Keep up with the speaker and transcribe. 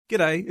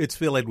G'day, it's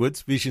Phil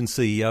Edwards, Vision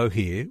CEO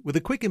here, with a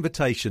quick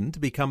invitation to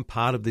become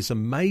part of this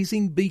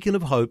amazing beacon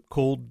of hope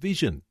called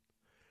Vision.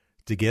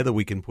 Together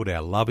we can put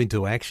our love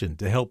into action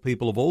to help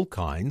people of all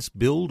kinds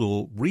build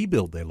or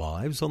rebuild their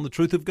lives on the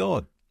truth of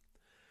God.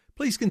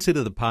 Please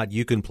consider the part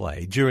you can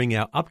play during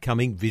our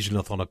upcoming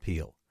Visionathon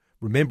appeal,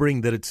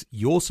 remembering that it's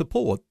your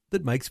support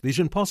that makes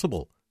Vision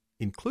possible,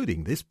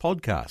 including this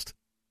podcast.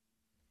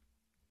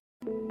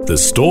 The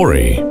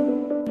story.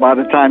 By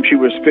the time she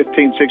was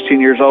 15, 16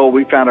 years old,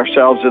 we found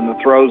ourselves in the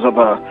throes of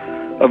a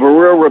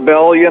real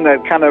rebellion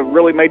that kind of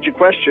really made you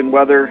question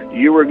whether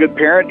you were a good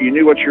parent, you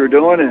knew what you were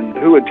doing, and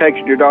who had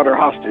taken your daughter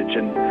hostage.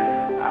 And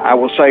I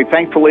will say,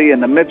 thankfully, in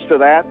the midst of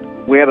that,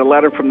 we had a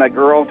letter from that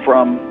girl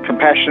from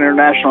Compassion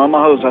International in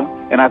Mahosa,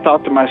 and I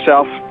thought to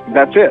myself,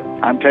 that's it.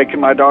 I'm taking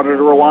my daughter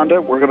to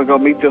Rwanda. We're going to go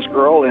meet this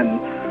girl,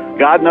 and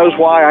God knows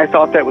why I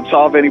thought that would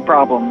solve any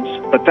problems,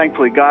 but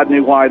thankfully God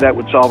knew why that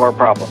would solve our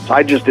problems.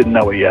 I just didn't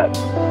know it yet.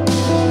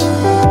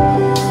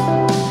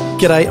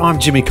 G'day, I'm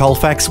Jimmy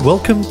Colfax.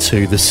 Welcome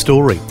to The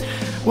Story.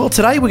 Well,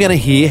 today we're going to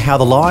hear how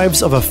the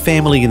lives of a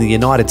family in the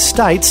United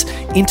States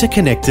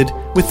interconnected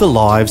with the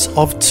lives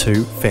of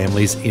two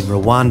families in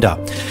Rwanda.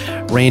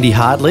 Randy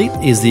Hartley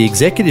is the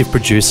executive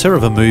producer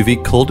of a movie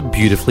called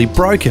Beautifully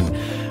Broken,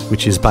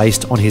 which is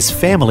based on his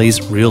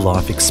family's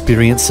real-life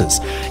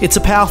experiences. It's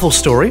a powerful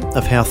story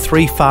of how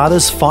three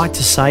fathers fight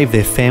to save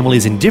their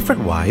families in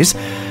different ways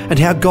and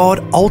how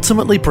God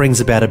ultimately brings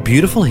about a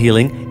beautiful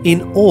healing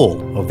in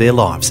all of their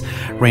lives.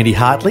 Randy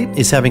Hartley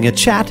is having a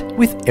chat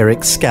with Eric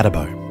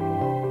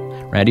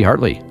Scatterbo. Randy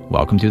Hartley,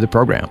 welcome to the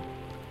program.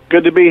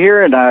 Good to be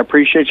here, and I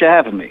appreciate you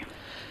having me.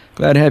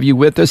 Glad to have you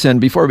with us. And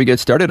before we get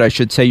started, I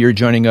should say you're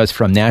joining us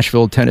from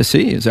Nashville,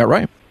 Tennessee. Is that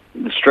right?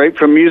 Straight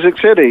from Music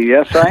City.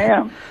 Yes, I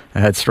am.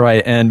 That's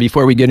right. And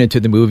before we get into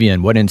the movie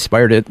and what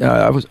inspired it,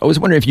 I was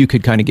wondering if you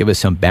could kind of give us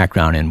some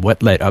background and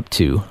what led up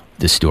to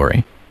the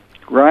story.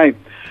 Right.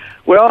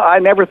 Well, I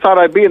never thought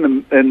I'd be in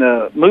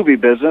the movie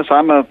business.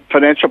 I'm a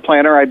financial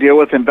planner. I deal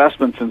with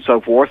investments and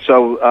so forth.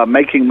 So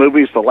making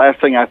movies the last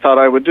thing I thought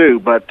I would do.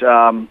 But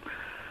God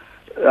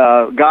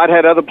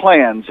had other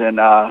plans, and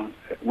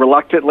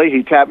reluctantly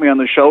he tapped me on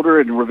the shoulder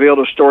and revealed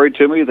a story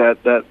to me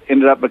that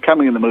ended up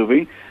becoming the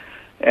movie.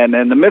 And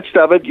in the midst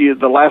of it,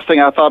 the last thing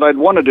I thought I'd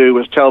want to do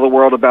was tell the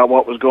world about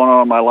what was going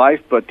on in my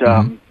life. But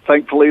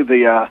thankfully,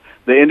 the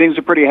ending's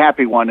a pretty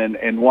happy one,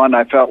 and one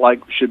I felt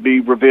like should be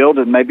revealed,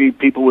 and maybe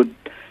people would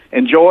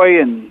enjoy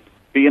and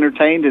be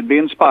entertained and be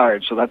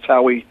inspired. So that's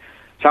how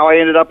I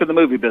ended up in the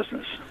movie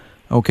business.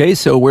 Okay,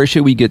 so where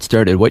should we get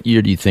started? What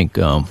year do you think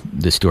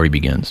the story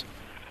begins?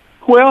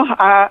 Well,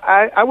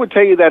 I would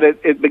tell you that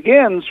it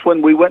begins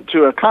when we went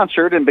to a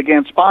concert and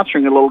began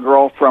sponsoring a little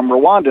girl from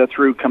Rwanda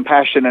through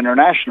Compassion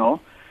International.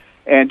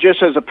 And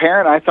just as a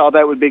parent, I thought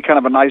that would be kind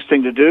of a nice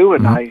thing to do.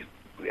 And I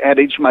had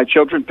each of my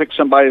children pick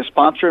somebody to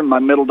sponsor, and my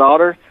middle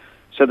daughter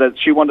said that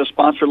she wanted to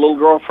sponsor a little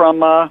girl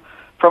from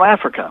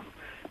Africa.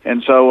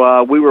 And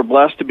so we were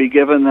blessed to be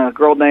given a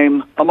girl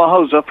named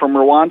Mahosa from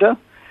Rwanda.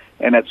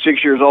 And at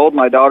 6 years old,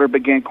 my daughter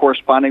began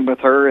corresponding with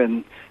her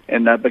and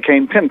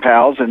became pen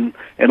pals. And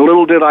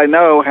little did I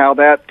know how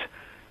that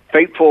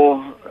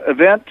fateful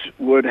event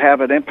would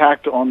have an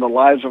impact on the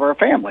lives of our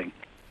family.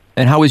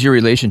 And how was your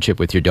relationship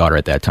with your daughter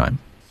at that time?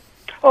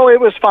 Oh,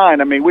 it was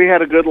fine. I mean, we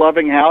had a good,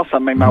 loving house. I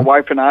mean, my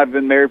wife and I have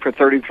been married for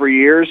 33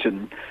 years,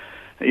 and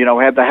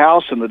had the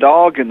house and the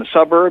dog and the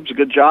suburbs. A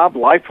good job.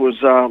 Life was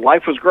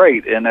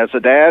great. And as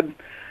a dad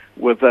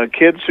with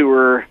kids who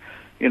were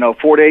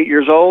 4 to 8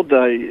 years old,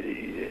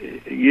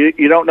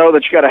 you don't know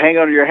that you got to hang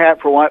on your hat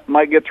for what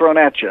might get thrown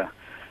at you.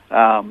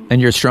 And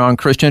you're a strong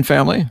Christian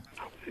family?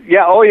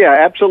 Yeah. Oh, yeah.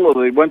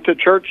 Absolutely. Went to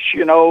church,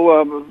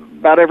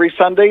 about every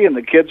Sunday, and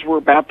the kids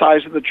were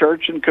baptized in the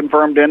church and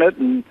confirmed in it,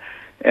 and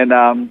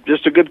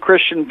just a good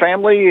Christian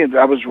family. And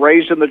I was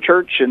raised in the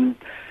church, and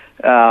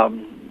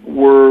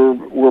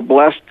we're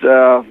blessed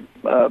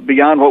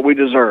beyond what we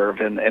deserve,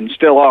 and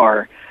still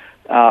are.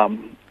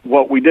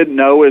 What we didn't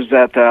know is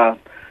that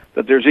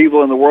there's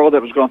evil in the world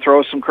that was going to throw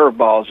us some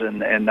curveballs,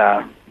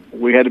 and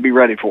we had to be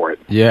ready for it.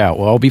 Yeah,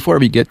 well, before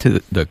we get to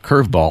the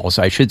curveballs,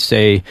 I should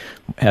say,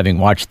 having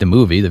watched the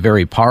movie, the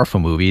very powerful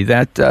movie,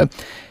 that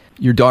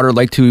your daughter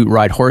liked to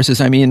ride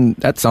horses. I mean,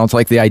 that sounds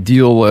like the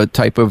ideal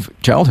type of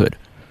childhood.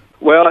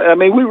 Well, I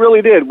mean, we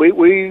really did.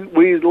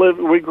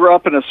 We grew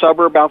up in a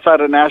suburb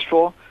outside of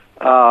Nashville.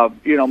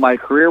 My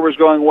career was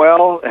going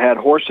well. I had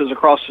horses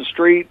across the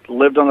street,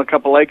 lived on a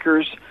couple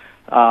acres.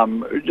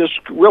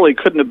 Just really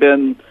couldn't have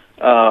been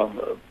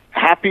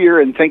happier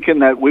in thinking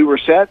that we were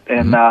set,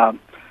 and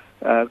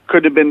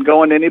couldn't have been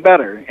going any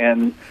better.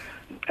 And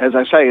as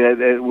I say,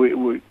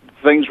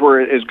 things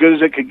were as good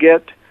as it could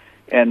get.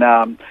 And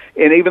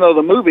even though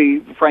the movie,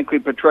 frankly,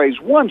 portrays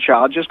one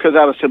child, just because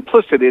out of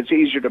simplicity it's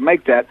easier to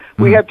make that,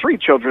 we had three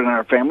children in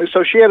our family.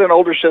 So she had an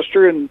older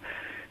sister, and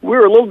we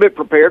were a little bit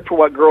prepared for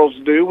what girls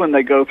do when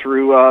they go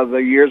through the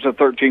years of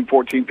 13,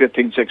 14,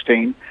 15,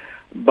 16.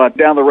 But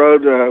down the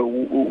road,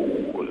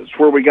 it's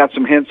where we got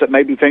some hints that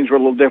maybe things were a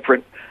little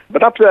different.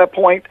 But up to that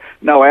point,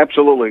 no,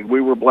 absolutely.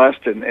 We were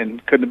blessed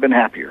and couldn't have been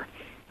happier.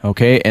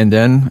 Okay, and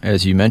then,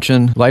 as you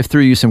mentioned, life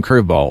threw you some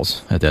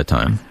curveballs at that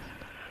time.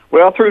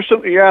 Well, threw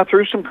some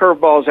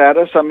curveballs at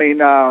us. I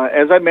mean,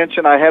 as I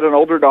mentioned, I had an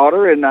older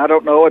daughter, and I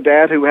don't know a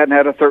dad who hadn't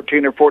had a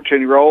 13 or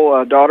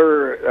 14-year-old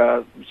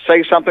daughter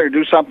say something or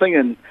do something,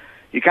 and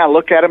you kind of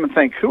look at him and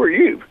think, who are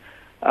you?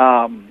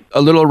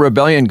 A little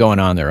rebellion going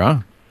on there, huh?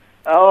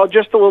 Oh,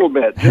 just a little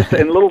bit. Just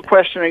a little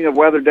questioning of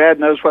whether Dad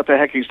knows what the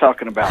heck he's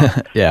talking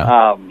about.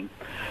 Yeah.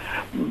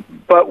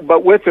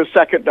 But with the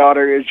second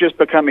daughter, it's just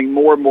becoming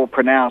more and more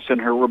pronounced, and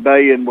her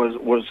rebellion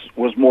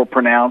was more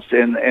pronounced,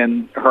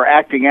 and her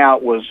acting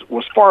out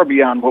was far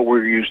beyond what we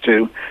were used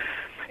to.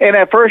 And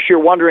at first, you're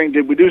wondering,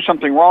 did we do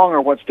something wrong,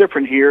 or what's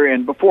different here?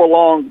 And before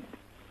long,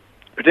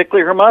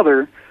 particularly her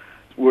mother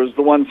was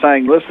the one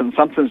saying, "Listen,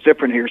 something's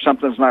different here.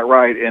 Something's not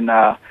right." And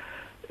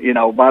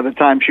by the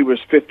time she was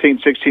 15,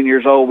 16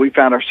 years old, we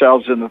found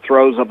ourselves in the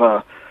throes of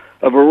a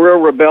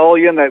real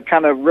rebellion that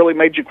kind of really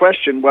made you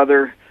question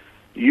whether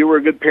you were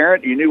a good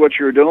parent, you knew what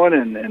you were doing,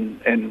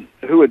 and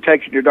who had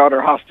taken your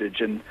daughter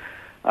hostage. And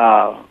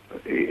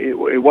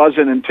it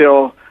wasn't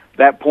until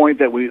that point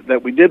that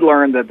we did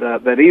learn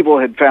that evil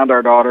had found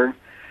our daughter,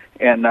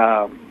 and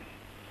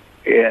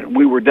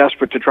we were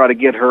desperate to try to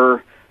get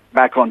her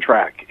back on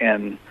track.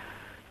 And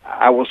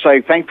I will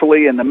say,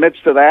 thankfully, in the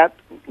midst of that,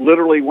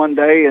 literally one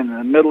day in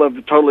the middle of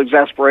total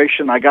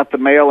exasperation, I got the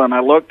mail and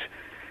I looked,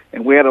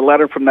 and we had a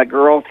letter from that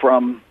girl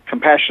from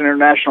Compassion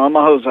International in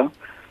Mahosa.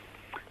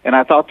 And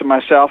I thought to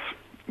myself,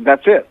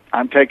 that's it.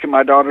 I'm taking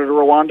my daughter to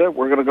Rwanda.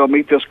 We're going to go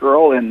meet this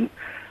girl. And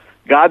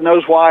God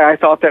knows why I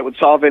thought that would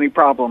solve any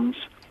problems.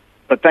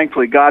 But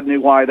thankfully, God knew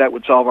why that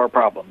would solve our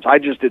problems. I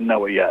just didn't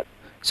know it yet.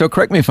 So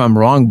correct me if I'm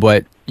wrong,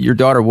 but your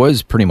daughter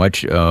was pretty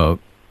much a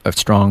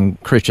strong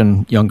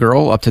Christian young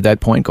girl up to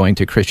that point, going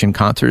to Christian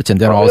concerts. And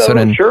then all of a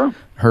sudden,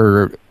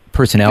 her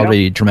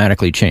personality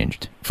dramatically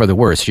changed for the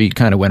worse. She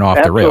kind of went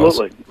off the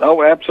rails.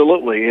 Oh,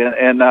 absolutely.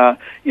 And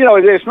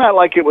it's not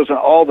like it was an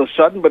all of a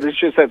sudden, but it's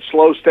just that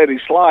slow, steady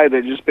slide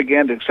that just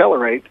began to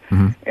accelerate.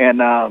 Mm-hmm.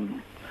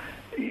 And,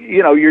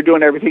 you're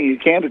doing everything you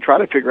can to try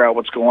to figure out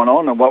what's going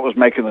on and what was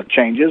making the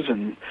changes,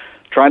 and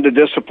trying to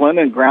discipline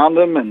and ground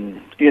them,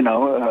 and,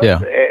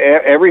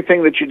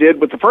 everything that you did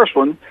with the first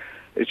one.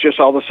 It's just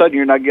all of a sudden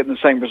you're not getting the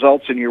same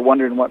results, and you're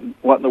wondering what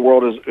in the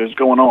world is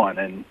going on.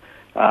 And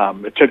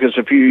it took us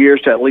a few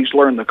years to at least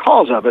learn the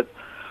cause of it,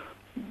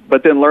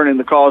 but then learning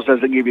the cause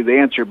doesn't give you the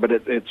answer. But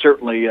it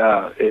certainly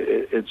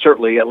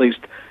at least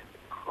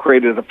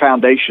created a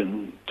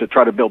foundation to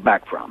try to build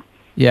back from.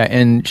 Yeah,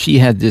 and she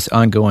had this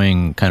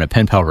ongoing kind of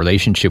pen pal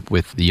relationship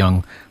with the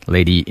young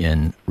lady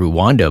in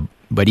Rwanda,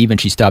 but even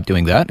she stopped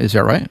doing that. Is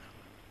that right?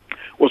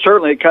 Well,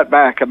 certainly it cut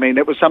back. I mean,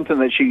 it was something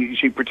that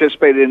she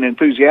participated in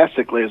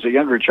enthusiastically as a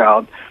younger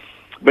child,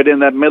 but in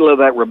the middle of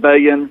that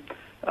rebellion,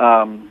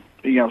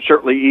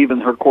 certainly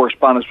even her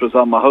correspondence with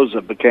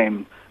Mahosa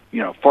became,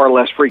 far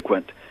less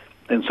frequent,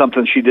 and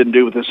something she didn't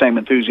do with the same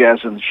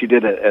enthusiasm she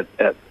did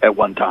at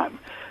one time.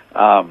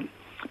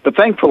 But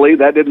thankfully,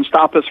 that didn't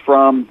stop us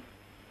from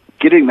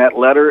getting that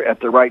letter at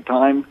the right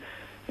time.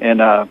 And,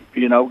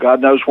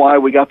 God knows why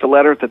we got the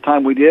letter at the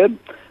time we did,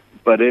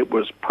 but it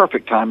was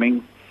perfect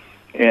timing,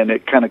 and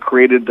it kind of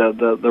created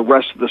the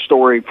rest of the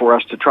story for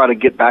us to try to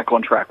get back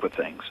on track with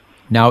things.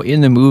 Now,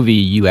 in the movie,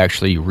 you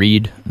actually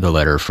read the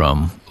letter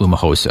from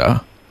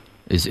Umahosa.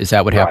 Is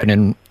that what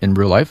happened in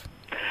real life?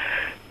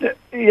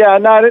 Yeah,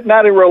 not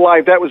in real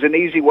life. That was an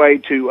easy way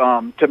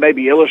to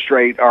maybe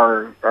illustrate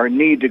our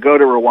need to go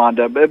to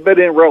Rwanda. But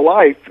in real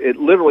life, it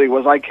literally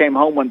was, I came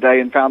home one day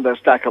and found that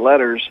stack of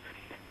letters,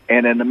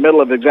 and in the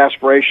middle of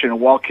exasperation,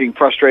 walking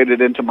frustrated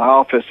into my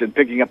office and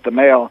picking up the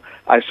mail,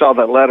 I saw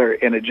that letter,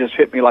 and it just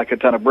hit me like a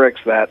ton of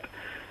bricks that's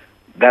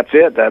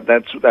it.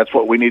 That's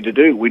what we need to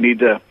do. We need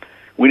to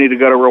go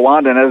to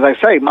Rwanda. And as I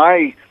say,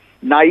 my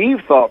naive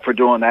thought for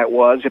doing that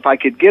was, if I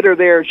could get her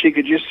there, she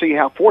could just see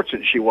how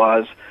fortunate she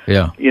was.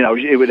 Yeah,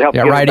 it would help.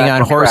 Yeah, riding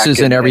on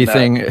horses and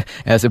everything,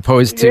 as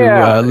opposed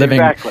to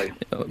living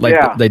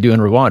like they do in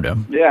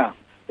Rwanda. Yeah,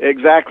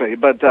 exactly.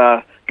 But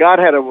God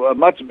had a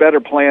much better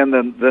plan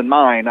than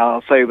mine.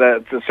 I'll say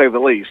that, to say the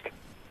least.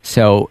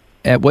 So,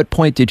 at what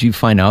point did you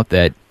find out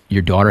that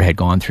your daughter had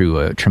gone through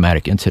a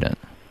traumatic incident?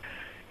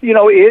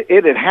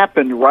 It had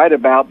happened right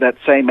about that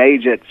same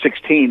age at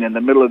 16, in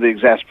the middle of the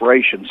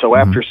exasperation. So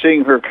after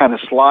seeing her kind of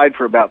slide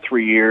for about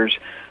 3 years,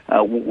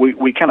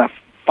 we kind of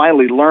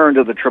finally learned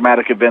of the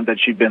traumatic event that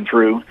she'd been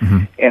through.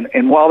 Mm-hmm.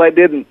 And while that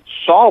didn't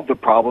solve the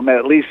problem, it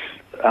at least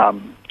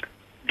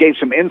gave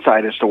some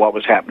insight as to what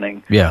was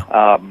happening.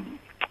 Yeah.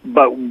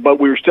 But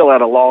we were still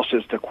at a loss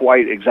as to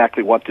quite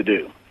exactly what to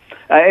do.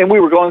 And we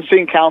were going and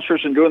seeing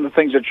counselors and doing the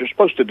things that you're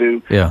supposed to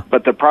do,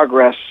 but the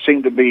progress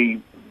seemed to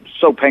be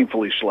so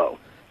painfully slow.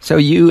 So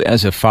you,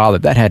 as a father,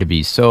 that had to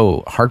be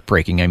so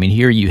heartbreaking. I mean,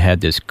 here you had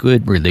this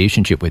good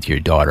relationship with your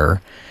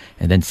daughter,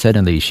 and then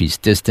suddenly she's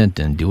distant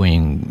and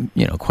doing,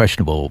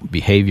 questionable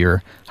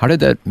behavior. How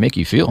did that make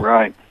you feel?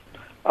 Right.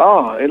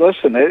 Oh, and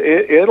listen,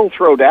 it'll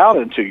throw doubt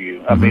into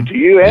you. I mean, to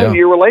you and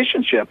your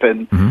relationship,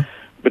 and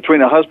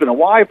between a husband and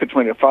wife,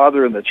 between a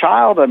father and the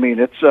child. I mean,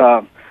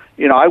 it's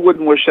I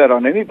wouldn't wish that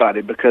on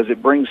anybody because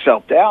it brings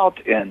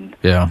self-doubt and,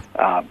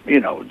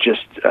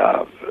 just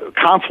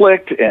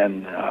conflict.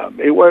 And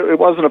it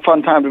wasn't a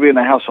fun time to be in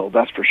the household,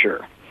 that's for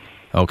sure.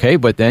 Okay,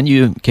 but then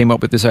you came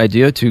up with this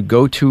idea to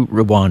go to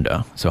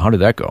Rwanda. So how did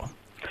that go?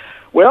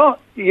 Well,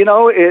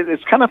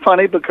 it's kind of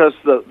funny because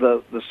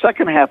the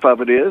second half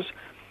of it is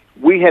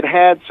we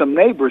had some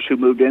neighbors who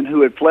moved in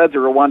who had fled the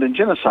Rwandan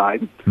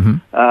genocide.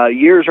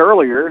 Years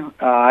earlier.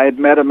 I had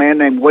met a man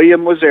named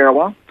William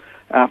Wazerwa.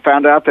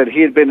 Found out that he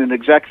had been an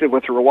executive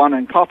with the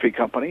Rwandan Coffee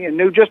Company and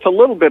knew just a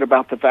little bit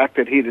about the fact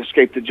that he'd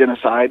escaped the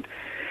genocide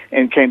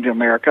and came to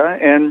America.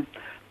 And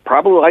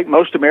probably like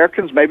most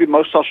Americans, maybe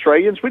most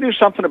Australians, we knew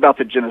something about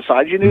the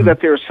genocide. You knew that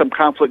there was some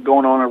conflict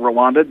going on in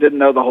Rwanda, didn't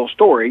know the whole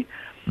story,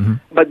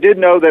 but did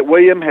know that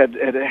William had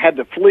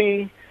to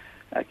flee,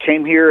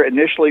 came here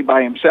initially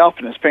by himself,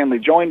 and his family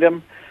joined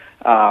him.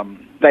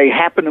 They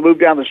happened to move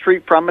down the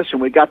street from us, and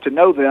we got to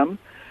know them.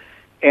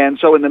 And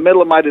so in the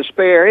middle of my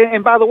despair,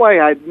 and by the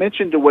way, I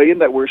mentioned to William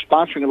that we're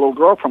sponsoring a little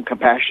girl from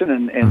Compassion,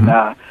 and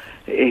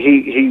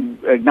he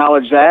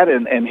acknowledged that,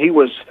 and he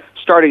was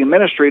starting a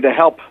ministry to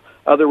help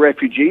other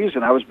refugees,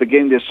 and I was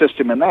beginning to assist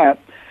him in that.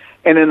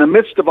 And in the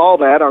midst of all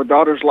that, our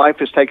daughter's life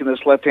has taken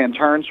this left-hand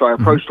turn, so I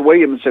approached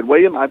William and said,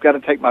 William, I've got to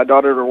take my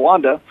daughter to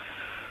Rwanda.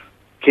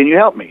 Can you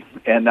help me?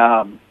 And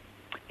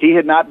he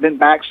had not been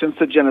back since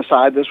the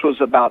genocide. This was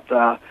about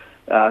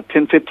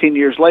 10, 15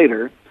 years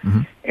later.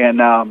 And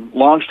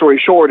long story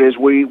short is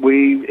we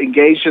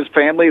engaged his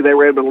family. They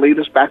were able to lead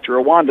us back to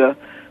Rwanda,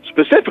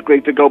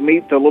 specifically to go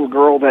meet the little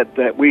girl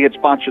that we had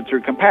sponsored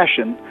through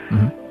Compassion.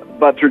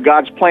 But through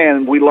God's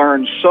plan, we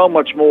learned so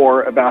much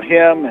more about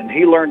him, and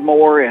he learned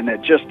more, and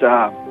it just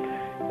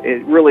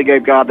it really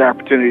gave God the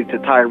opportunity to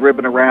tie a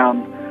ribbon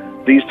around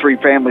these three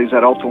families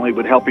that ultimately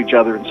would help each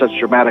other in such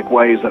dramatic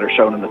ways that are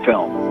shown in the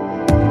film.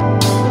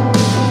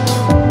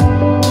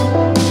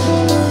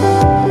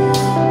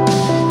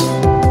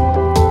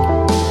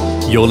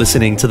 You're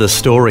listening to The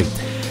Story.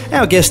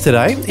 Our guest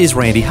today is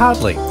Randy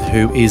Hartley,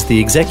 who is the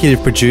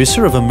executive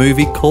producer of a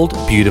movie called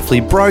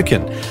Beautifully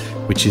Broken,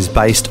 which is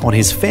based on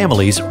his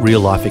family's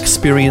real-life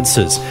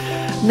experiences.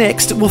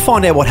 Next, we'll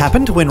find out what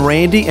happened when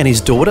Randy and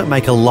his daughter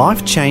make a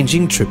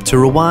life-changing trip to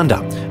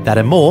Rwanda. That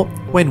and more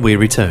when we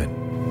return.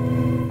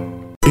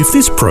 If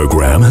this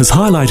program has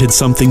highlighted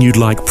something you'd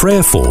like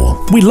prayer for,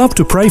 we'd love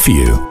to pray for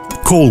you.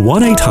 Call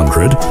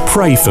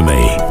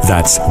 1-800-PRAY-FOR-ME.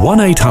 That's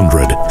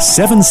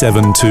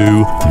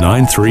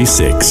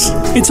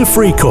 1-800-772-936. It's a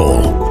free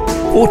call.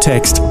 Or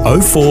text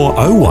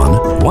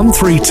 0401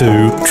 132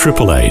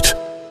 888.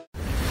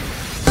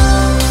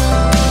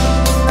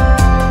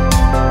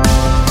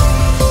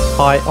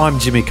 Hi, I'm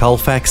Jimmy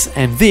Colfax,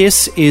 and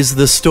this is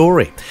The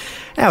Story.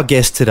 Our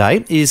guest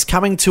today is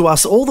coming to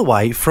us all the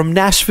way from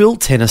Nashville,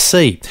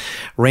 Tennessee.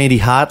 Randy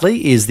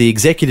Hartley is the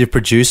executive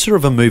producer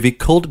of a movie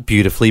called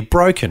Beautifully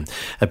Broken,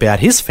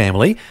 about his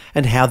family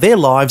and how their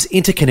lives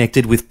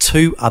interconnected with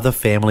two other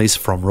families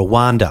from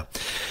Rwanda.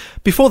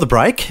 Before the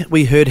break,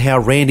 we heard how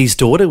Randy's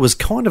daughter was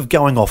kind of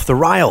going off the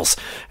rails,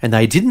 and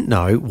they didn't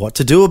know what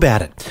to do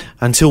about it.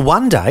 Until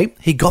one day,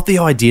 he got the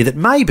idea that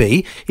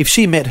maybe if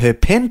she met her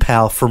pen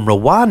pal from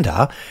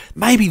Rwanda,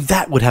 maybe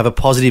that would have a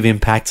positive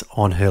impact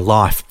on her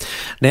life.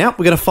 Now,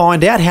 we're going to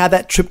find out how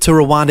that trip to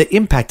Rwanda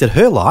impacted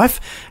her life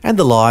and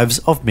the lives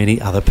of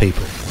many other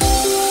people.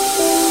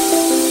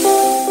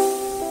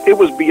 It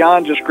was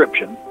beyond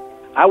description.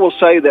 I will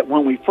say that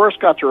when we first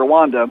got to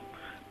Rwanda,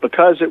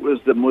 because it was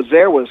the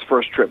Muzerwa's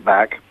first trip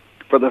back,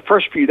 for the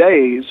first few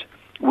days,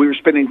 we were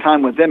spending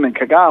time with them in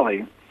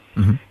Kigali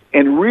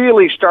and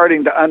really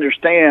starting to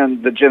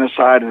understand the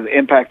genocide and the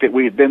impact that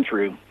we had been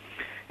through.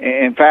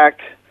 In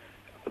fact,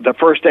 the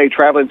first day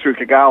traveling through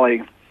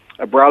Kigali,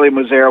 Bradley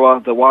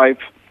Muzerwa, the wife,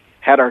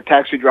 had our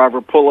taxi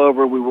driver pull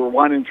over. We were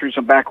winding through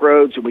some back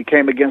roads, and we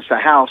came against a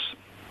house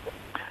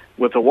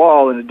with a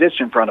wall and a ditch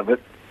in front of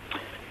it.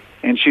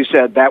 And she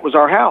said, that was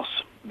our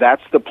house.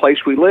 That's the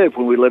place we lived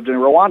when we lived in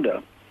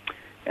Rwanda.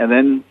 And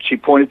then she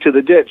pointed to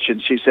the ditch, and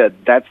she said,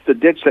 that's the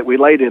ditch that we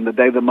laid in the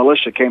day the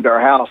militia came to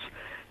our house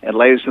and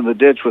laid us in the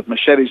ditch with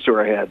machetes to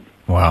our head.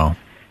 Wow.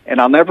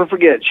 And I'll never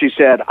forget, she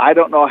said, I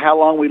don't know how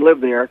long we lived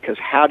there, because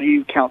how do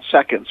you count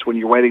seconds when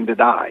you're waiting to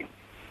die?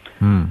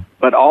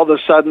 But all of a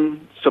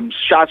sudden, some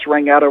shots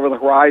rang out over the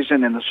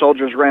horizon, and the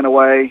soldiers ran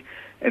away,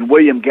 and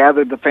William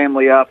gathered the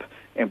family up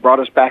and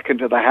brought us back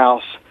into the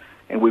house,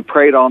 and we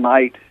prayed all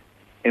night,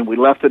 and we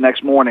left the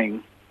next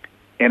morning,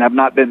 and have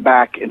not been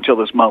back until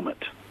this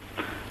moment.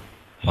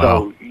 Wow.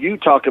 So you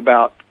talk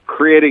about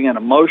creating an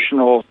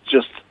emotional,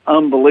 just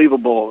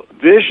unbelievable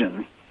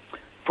vision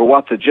for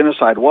what the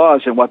genocide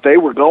was and what they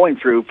were going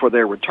through for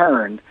their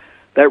return.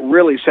 That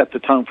really set the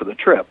tone for the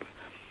trip.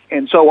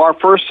 And so our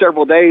first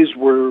several days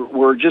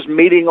were just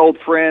meeting old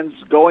friends,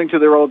 going to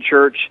their old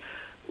church,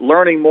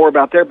 learning more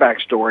about their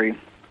backstory.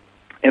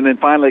 And then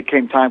finally it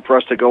came time for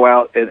us to go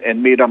out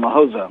and meet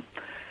Amahosa.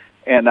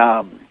 And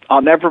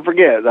I'll never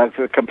forget,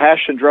 the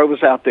Compassion drove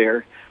us out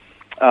there.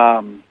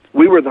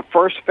 We were the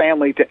first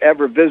family to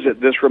ever visit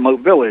this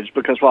remote village,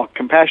 because while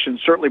Compassion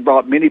certainly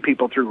brought many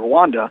people through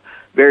Rwanda,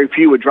 very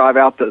few would drive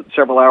out the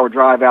several-hour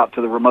drive out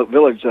to the remote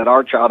village that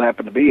our child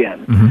happened to be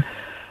in.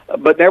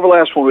 Mm-hmm. But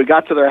nevertheless, when we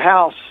got to their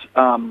house,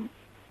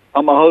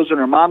 Omahosa and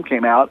her mom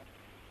came out,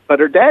 but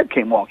her dad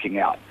came walking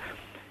out.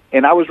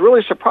 And I was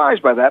really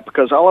surprised by that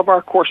because all of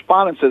our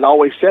correspondence had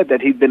always said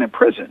that he'd been in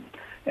prison.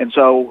 And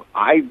so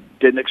I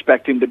didn't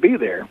expect him to be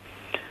there.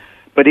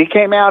 But he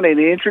came out and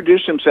he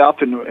introduced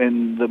himself,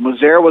 and the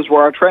Muzera was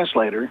our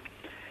translator.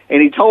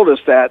 And he told us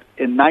that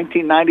in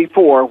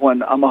 1994,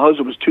 when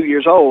Omahosa was 2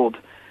 years old,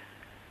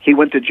 he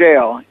went to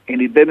jail,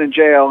 and he'd been in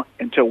jail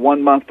until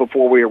 1 month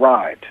before we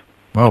arrived.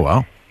 Oh,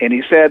 wow. And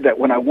he said that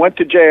when I went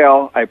to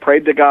jail, I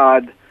prayed to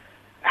God,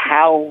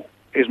 how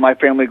is my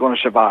family going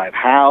to survive?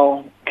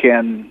 How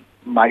can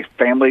my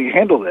family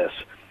handle this?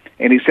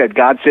 And he said,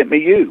 God sent me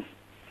you.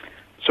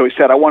 So he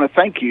said, I want to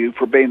thank you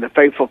for being the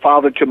faithful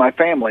father to my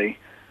family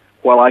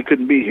while I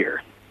couldn't be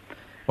here.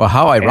 Well,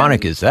 how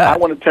ironic is that? I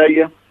want to tell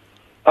you,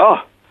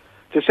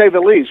 to say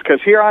the least,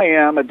 because here I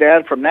am, a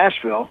dad from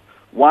Nashville,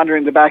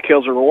 wandering the back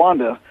hills of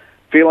Rwanda,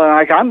 feeling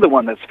like I'm the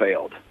one that's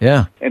failed.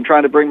 Yeah. And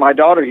trying to bring my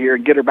daughter here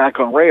and get her back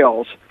on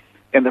rails.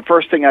 And the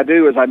first thing I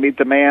do is I meet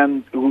the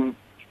man whose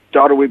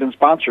daughter we've been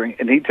sponsoring,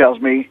 and he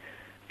tells me,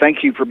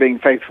 thank you for being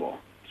faithful.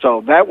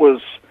 So that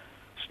was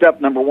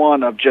step number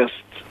one of just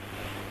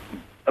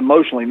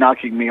emotionally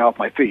knocking me off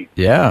my feet.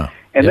 Yeah.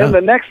 And then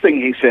the next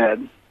thing he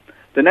said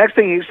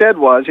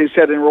was, he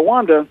said, in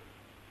Rwanda,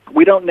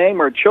 we don't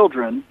name our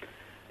children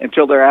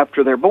until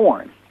after they're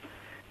born.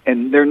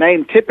 And they're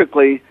named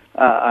typically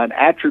an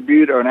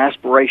attribute or an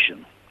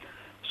aspiration.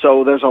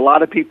 So there's a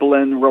lot of people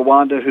in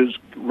Rwanda whose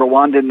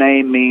Rwandan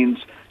name means,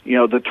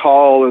 the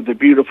tall or the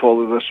beautiful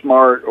or the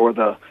smart or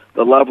the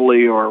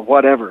lovely or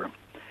whatever.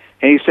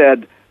 And he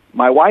said,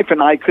 my wife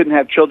and I couldn't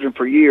have children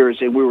for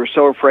years, and we were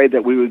so afraid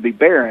that we would be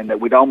barren that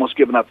we'd almost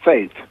given up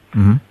faith.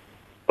 Mm-hmm.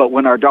 But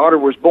when our daughter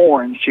was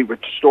born, she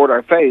restored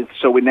our faith,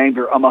 so we named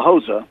her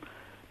Omahosa,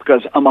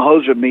 because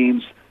Omahosa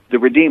means the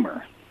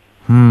Redeemer.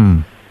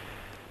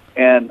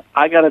 And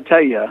I got to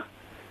tell you,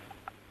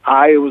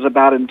 I was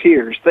about in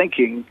tears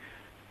thinking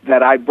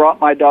that I brought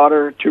my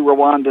daughter to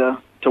Rwanda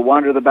to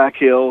wander the back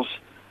hills,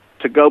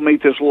 to go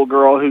meet this little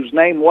girl whose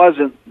name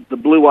wasn't the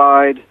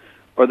blue-eyed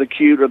or the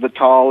cute or the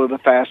tall or the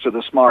fast or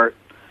the smart.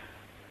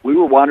 We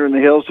were wandering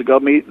the hills to go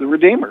meet the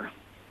Redeemer.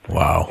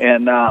 Wow.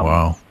 And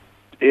wow.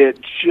 It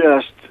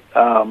just,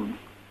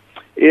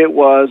 it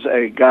was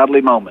a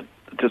godly moment,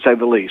 to say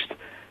the least.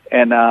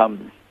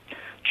 And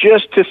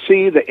just to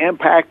see the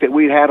impact that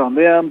we had on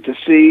them, to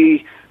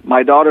see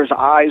my daughter's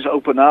eyes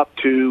open up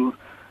to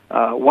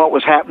what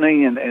was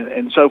happening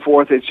and so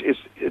forth,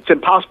 it's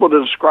impossible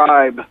to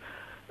describe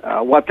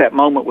what that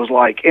moment was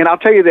like. And I'll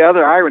tell you the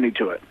other irony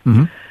to it.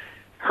 Mm-hmm.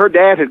 Her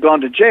dad had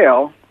gone to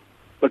jail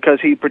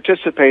because he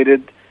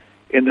participated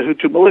in the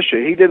Hutu militia.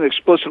 He didn't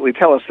explicitly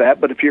tell us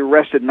that, but if you're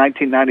arrested in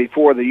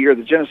 1994, the year of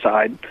the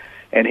genocide,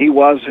 and he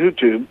was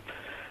Hutu,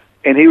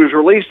 and he was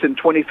released in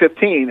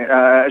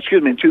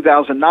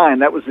 2009.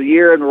 That was the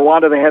year in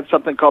Rwanda they had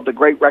something called the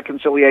Great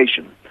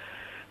Reconciliation.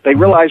 They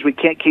realized we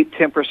can't keep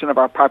 10% of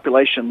our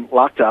population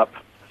locked up.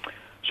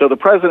 So the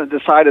president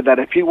decided that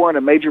if you weren't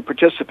a major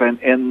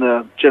participant in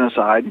the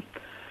genocide,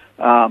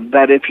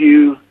 that if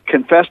you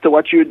confessed to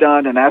what you had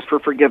done and asked for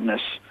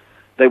forgiveness,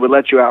 they would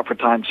let you out for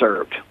time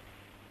served.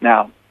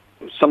 Now,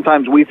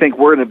 sometimes we think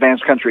we're an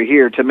advanced country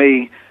here. To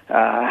me,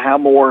 how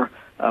more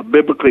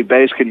biblically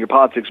based can your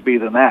politics be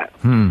than that?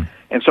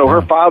 And so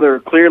her father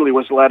clearly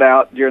was let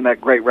out during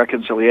that Great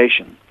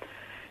Reconciliation.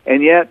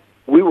 And yet,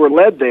 we were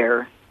led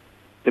there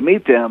to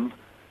meet them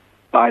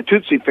by a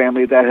Tutsi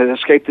family that had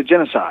escaped the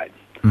genocide.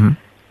 Mm-hmm.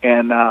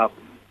 And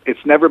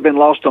it's never been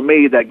lost on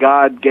me that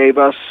God gave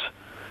us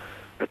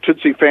a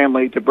Tutsi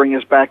family to bring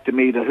us back to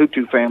meet a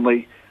Hutu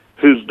family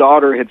whose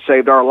daughter had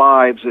saved our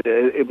lives.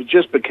 It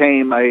just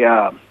became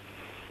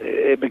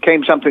it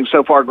became something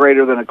so far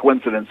greater than a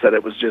coincidence that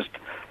it was just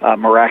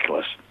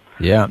miraculous.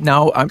 Yeah.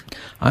 Now,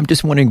 I'm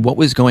just wondering what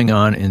was going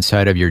on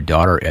inside of your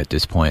daughter at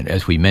this point.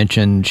 As we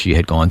mentioned, she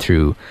had gone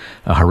through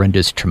a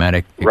horrendous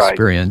traumatic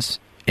experience,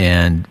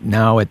 and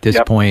now at this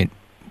point,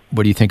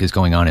 what do you think is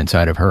going on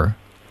inside of her?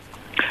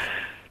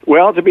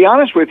 Well, to be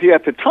honest with you,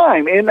 at the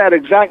time, in that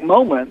exact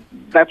moment,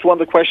 that's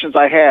one of the questions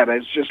I had.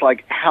 It's just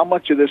like, how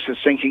much of this is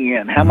sinking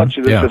in? How much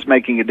of this is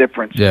making a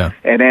difference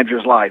in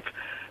Andrew's life?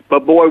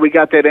 But boy, we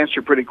got that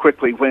answer pretty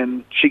quickly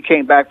when she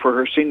came back for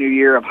her senior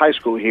year of high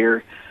school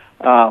here.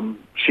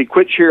 She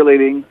quit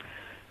cheerleading.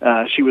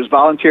 She was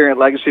volunteering at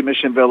Legacy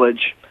Mission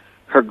Village.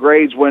 Her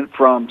grades went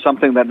from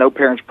something that no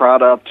parent's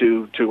proud of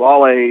to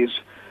all A's.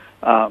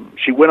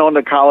 She went on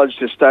to college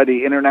to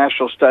study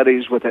international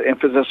studies with an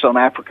emphasis on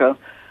Africa.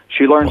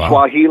 She learned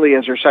Swahili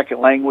as her second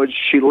language.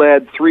 She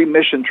led 3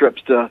 mission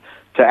trips to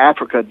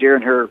Africa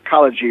during her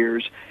college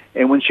years.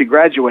 And when she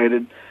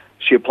graduated,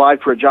 she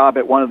applied for a job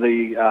at one of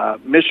the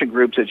mission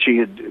groups that she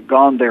had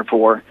gone there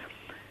for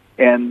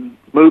and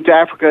moved to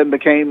Africa and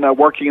became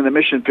working in the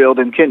mission field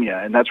in Kenya.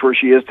 And that's where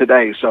she is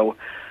today. So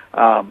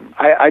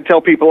I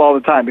tell people all the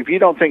time, if you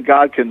don't think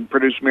God can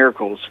produce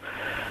miracles,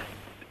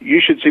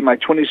 you should see my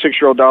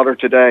 26-year-old daughter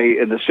today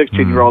and the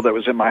 16-year-old that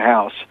was in my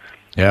house.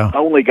 Yeah.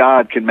 Only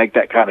God can make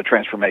that kind of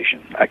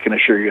transformation. I can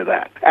assure you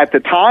that. At the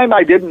time,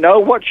 I didn't know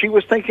what she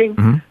was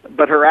thinking,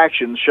 but her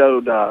actions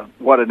showed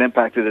what an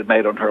impact it had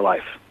made on her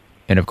life.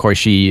 And of course,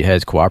 she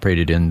has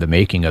cooperated in the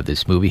making of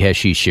this movie. Has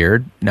she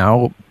shared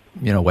now,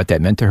 what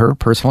that meant to her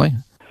personally?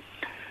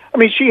 I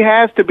mean, she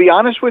has, to be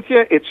honest with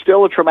you. It's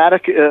still a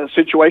traumatic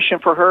situation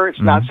for her. It's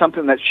not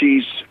something that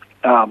she's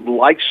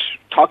likes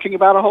talking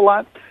about a whole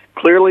lot.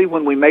 Clearly,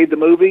 when we made the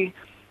movie,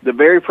 the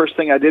very first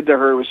thing I did to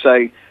her was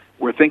say,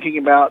 we're thinking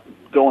about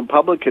going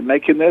public and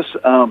making this.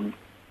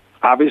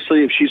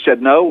 Obviously, if she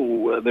said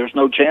no, there's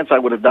no chance I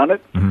would have done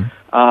it.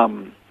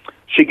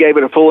 She gave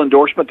it a full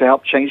endorsement to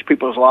help change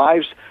people's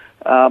lives.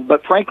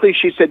 But frankly,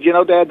 she said,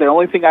 Dad, the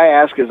only thing I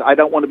ask is I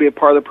don't want to be a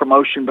part of the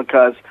promotion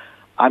because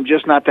I'm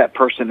just not that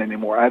person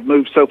anymore. I've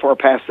moved so far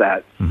past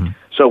that.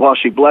 So while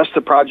she blessed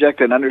the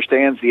project and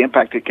understands the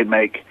impact it can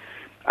make,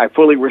 I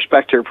fully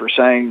respect her for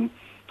saying,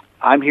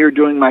 I'm here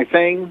doing my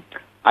thing.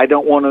 I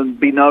don't want to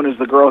be known as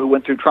the girl who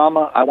went through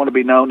trauma. I want to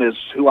be known as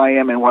who I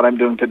am and what I'm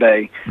doing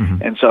today.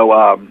 And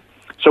so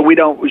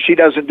she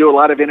doesn't do a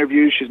lot of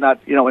interviews. She's not,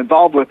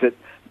 involved with it,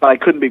 but I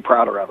couldn't be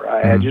prouder of her.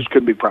 I just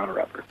couldn't be prouder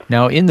of her.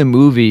 Now, in the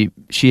movie,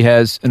 she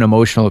has an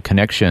emotional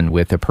connection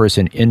with a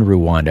person in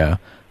Rwanda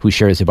who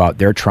shares about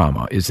their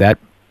trauma. Is that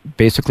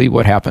basically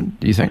what happened,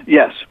 do you think?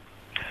 Yes.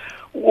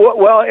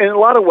 Well, in a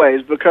lot of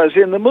ways, because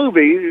in the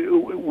movie,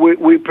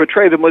 we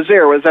portray the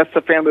Muzeras. That's the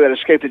family that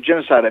escaped the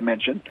genocide I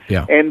mentioned.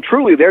 Yeah. And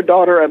truly, their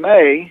daughter,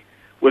 Ame,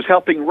 was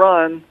helping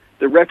run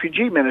the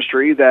refugee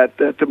ministry that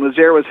the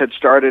Muzeras had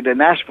started in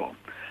Nashville.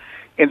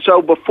 And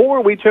so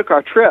before we took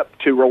our trip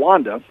to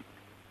Rwanda,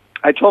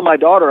 I told my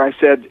daughter, I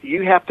said,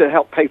 you have to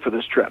help pay for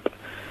this trip.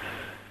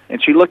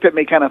 And she looked at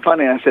me kind of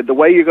funny, and I said, the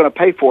way you're going to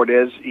pay for it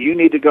is you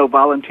need to go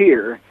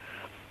volunteer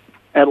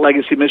at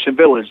Legacy Mission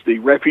Village, the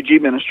refugee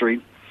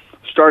ministry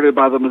started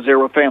by the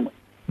Muzera family.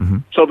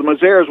 So the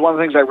Muzeras, one of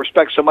the things I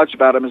respect so much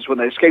about them is when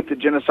they escaped the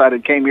genocide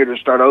and came here to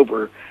start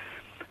over,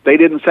 they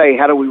didn't say,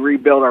 how do we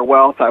rebuild our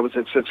wealth? I was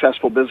a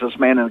successful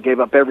businessman and gave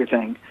up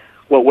everything.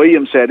 What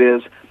William said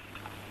is,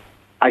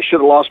 I should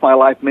have lost my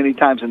life many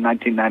times in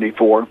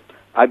 1994.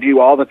 I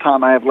view all the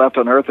time I have left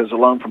on earth as a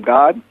loan from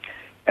God,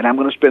 and I'm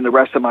going to spend the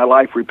rest of my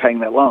life repaying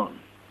that loan.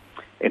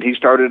 And he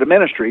started a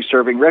ministry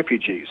serving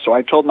refugees. So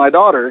I told my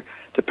daughter,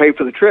 to pay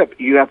for the trip,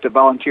 you have to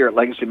volunteer at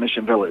Legacy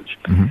Mission Village.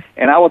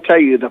 And I will tell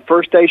you, the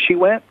first day she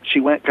went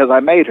because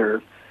I made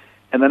her,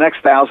 and the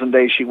next 1,000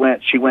 days she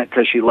went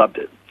because she loved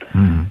it.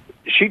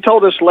 She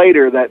told us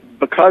later that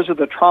because of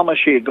the trauma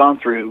she had gone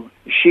through,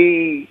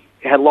 she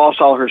had lost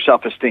all her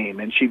self-esteem,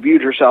 and she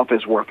viewed herself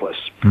as worthless.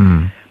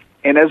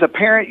 And as a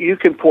parent, you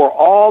can pour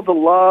all the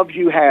love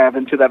you have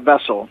into that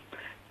vessel,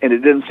 and it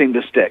didn't seem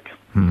to stick.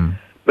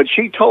 But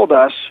she told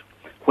us,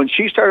 when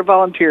she started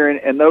volunteering,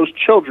 and those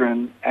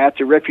children at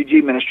the refugee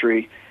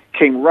ministry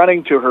came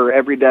running to her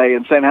every day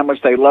and saying how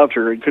much they loved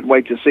her and couldn't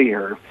wait to see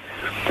her,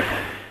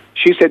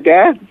 she said,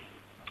 Dad,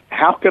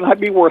 how can I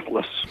be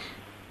worthless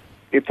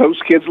if those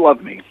kids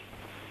love me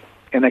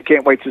and they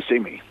can't wait to see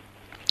me?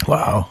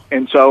 Wow.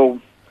 And so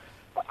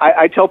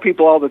I tell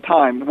people all the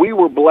time, we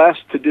were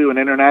blessed to do an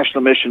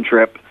international mission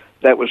trip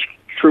that was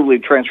truly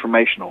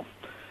transformational.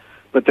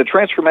 But the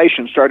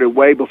transformation started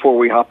way before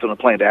we hopped on a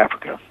plane to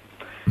Africa.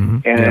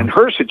 And in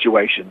her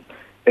situation,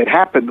 it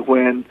happened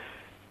when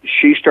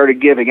she started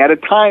giving. At a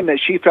time that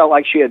she felt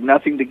like she had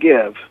nothing to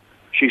give,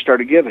 she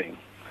started giving.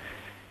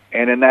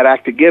 And in that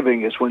act of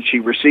giving is when she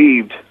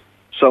received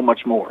so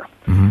much more.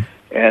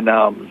 And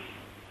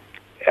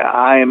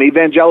I am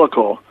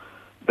evangelical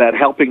that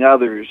helping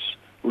others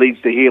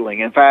leads to healing.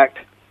 In fact,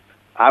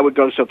 I would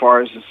go so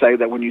far as to say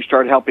that when you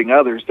start helping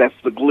others, that's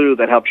the glue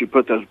that helps you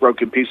put those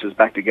broken pieces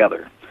back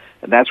together.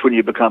 And that's when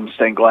you become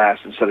stained glass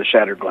instead of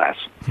shattered glass.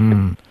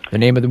 The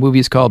name of the movie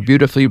is called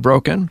Beautifully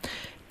Broken.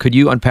 Could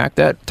you unpack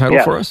that title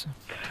for us?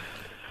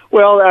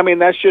 Well, I mean,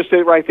 that's just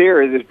it right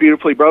there. It's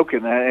beautifully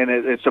broken, and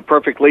it's a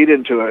perfect lead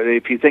into it.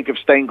 If you think of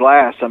stained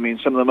glass, I mean,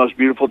 some of the most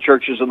beautiful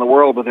churches in the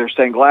world with their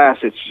stained glass,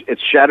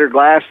 it's shattered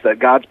glass that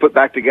God's put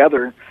back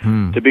together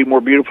to be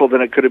more beautiful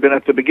than it could have been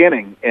at the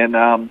beginning. And,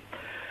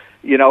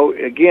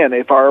 again,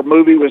 if our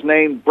movie was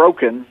named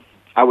Broken,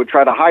 I would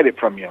try to hide it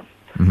from you.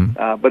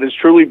 But it's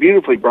truly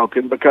beautifully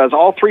broken because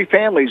all three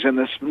families in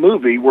this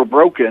movie were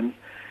broken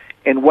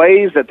in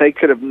ways that they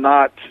could have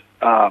not,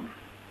 that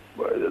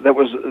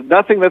was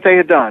nothing that they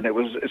had done. It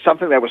was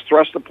something that was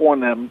thrust upon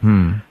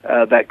them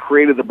that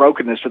created the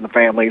brokenness in the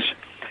families.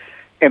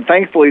 And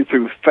thankfully,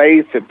 through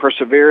faith and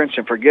perseverance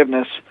and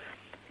forgiveness,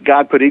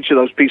 God put each of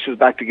those pieces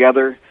back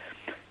together.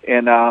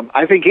 And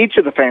I think each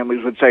of the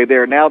families would say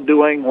they're now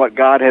doing what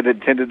God had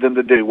intended them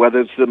to do, whether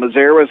it's the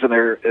Muzeras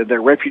and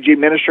their refugee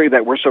ministry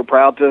that we're so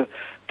proud to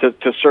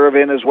serve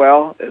in as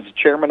well as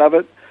chairman of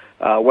it,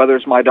 whether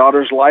it's my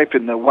daughter's life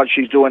and what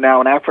she's doing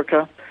now in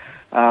Africa,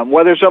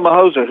 whether it's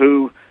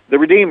Omahosa, the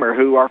Redeemer,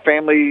 who our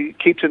family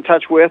keeps in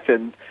touch with,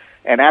 and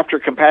after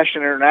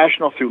Compassion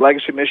International through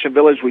Legacy Mission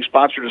Village, we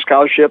sponsored a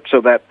scholarship so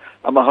that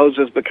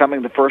Omahosa is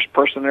becoming the first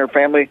person in her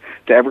family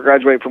to ever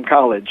graduate from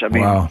college. I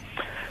mean,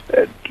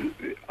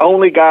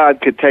 only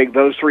God could take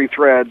those three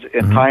threads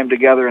and tie them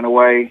together in a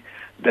way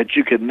that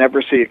you could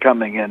never see it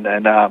coming. And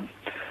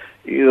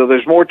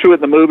there's more to it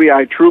in the movie.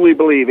 I truly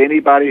believe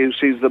anybody who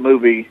sees the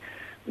movie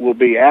will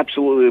be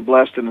absolutely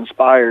blessed and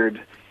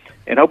inspired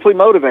and hopefully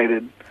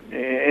motivated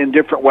in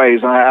different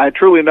ways. And I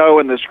truly know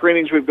in the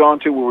screenings we've gone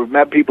to where we've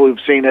met people who've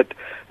seen it,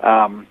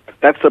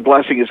 that's the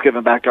blessing it's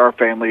given back to our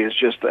family, is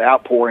just the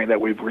outpouring that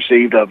we've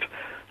received of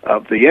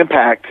the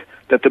impact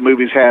that the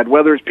movie's had,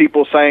 whether it's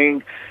people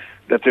saying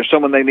that there's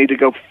someone they need to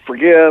go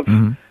forgive,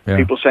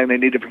 people saying they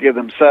need to forgive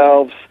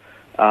themselves,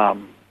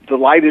 the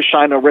light is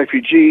shining on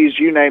refugees,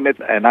 you name it.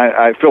 And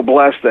I feel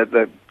blessed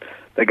that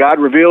God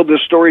revealed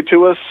this story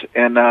to us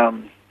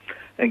and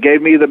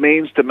gave me the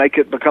means to make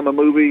it become a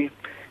movie,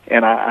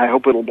 and I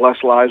hope it'll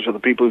bless lives of the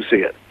people who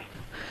see it.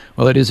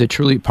 Well, it is a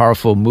truly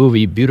powerful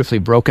movie, beautifully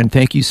broken.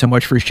 Thank you so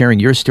much for sharing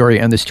your story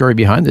and the story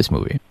behind this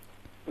movie.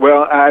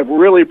 Well, I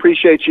really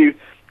appreciate you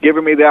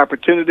giving me the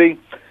opportunity.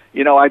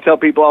 I tell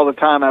people all the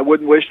time I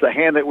wouldn't wish the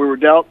hand that we were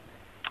dealt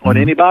on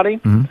anybody,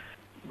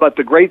 but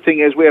the great thing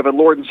is we have a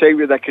Lord and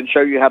Savior that can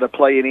show you how to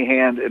play any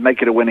hand and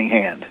make it a winning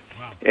hand.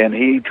 Wow. And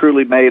He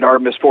truly made our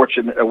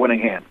misfortune a winning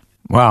hand.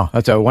 Wow,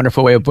 that's a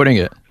wonderful way of putting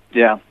it.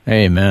 Yeah.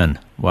 Amen.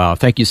 Wow,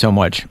 thank you so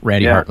much,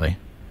 Randy Hartley.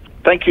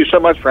 Thank you so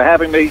much for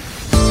having me.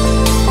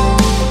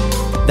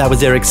 That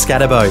was Eric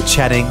Scatterbo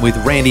chatting with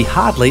Randy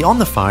Hartley on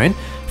the phone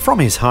from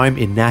his home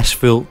in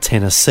Nashville,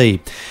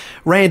 Tennessee.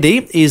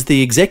 Randy is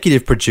the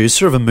executive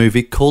producer of a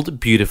movie called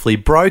Beautifully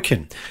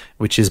Broken,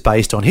 which is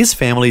based on his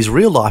family's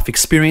real-life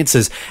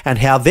experiences and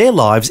how their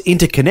lives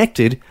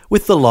interconnected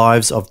with the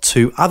lives of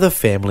two other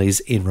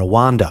families in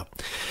Rwanda.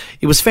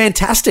 It was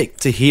fantastic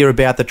to hear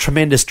about the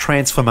tremendous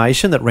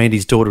transformation that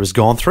Randy's daughter has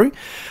gone through.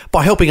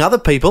 By helping other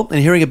people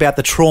and hearing about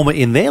the trauma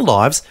in their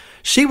lives,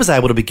 she was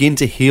able to begin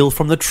to heal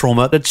from the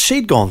trauma that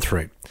she'd gone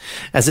through.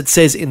 As it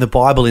says in the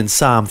Bible in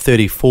Psalm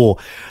 34,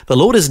 "The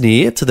Lord is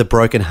near to the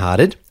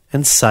brokenhearted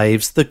and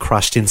saves the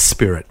crushed in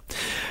spirit."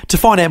 To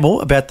find out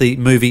more about the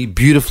movie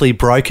Beautifully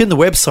Broken, the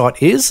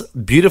website is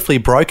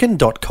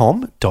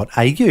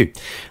beautifully.broken.com.au.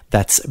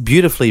 That's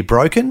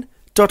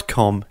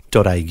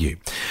beautifully.broken.com.au.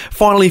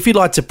 Finally, if you'd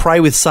like to pray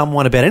with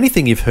someone about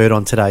anything you've heard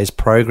on today's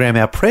program,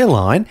 our prayer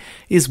line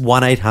is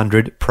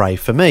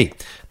 1-800-PRAY-FOR-ME.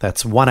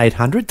 That's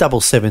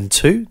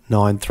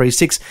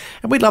 1-800-772-936.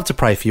 And we'd love to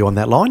pray for you on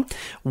that line,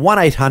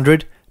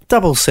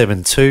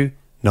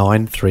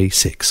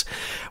 1-800-772-936.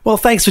 Well,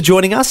 thanks for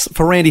joining us.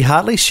 For Randy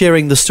Hartley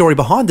sharing the story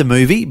behind the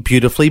movie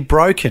Beautifully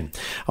Broken,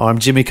 I'm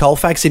Jimmy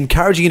Colfax,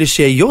 encouraging you to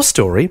share your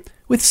story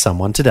with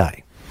someone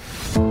today.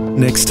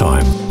 Next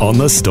time on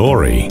The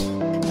Story.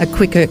 A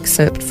quick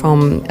excerpt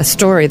from a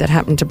story that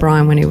happened to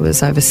Brian when he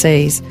was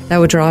overseas. They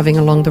were driving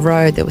along the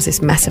road. There was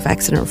this massive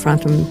accident in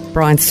front of him.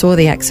 Brian saw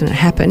the accident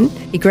happen.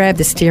 He grabbed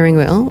the steering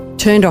wheel,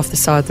 turned off the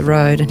side of the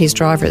road, and his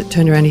driver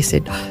turned around and he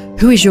said,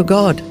 "Who is your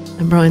God?"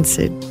 And Brian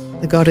said,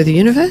 "The God of the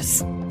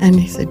universe." And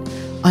he said,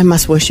 "I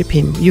must worship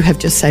him. You have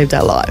just saved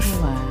our life."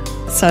 Wow.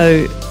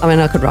 So,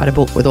 I could write a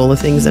book with all the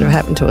things that have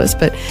happened to us,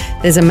 but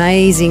there's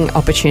amazing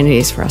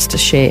opportunities for us to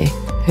share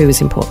who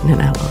is important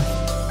in our life.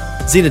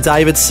 Zena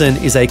Davidson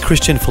is a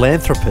Christian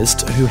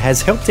philanthropist who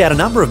has helped out a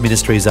number of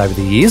ministries over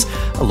the years,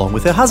 along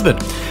with her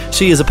husband.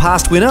 She is a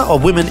past winner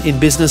of Women in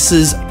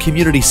Businesses,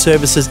 Community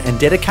Services and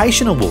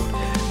Dedication Award.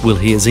 We'll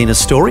hear Zena's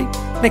story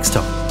next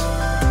time.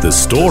 The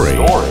Story.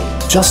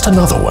 Just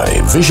another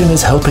way Vision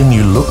is helping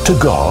you look to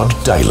God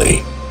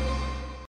daily.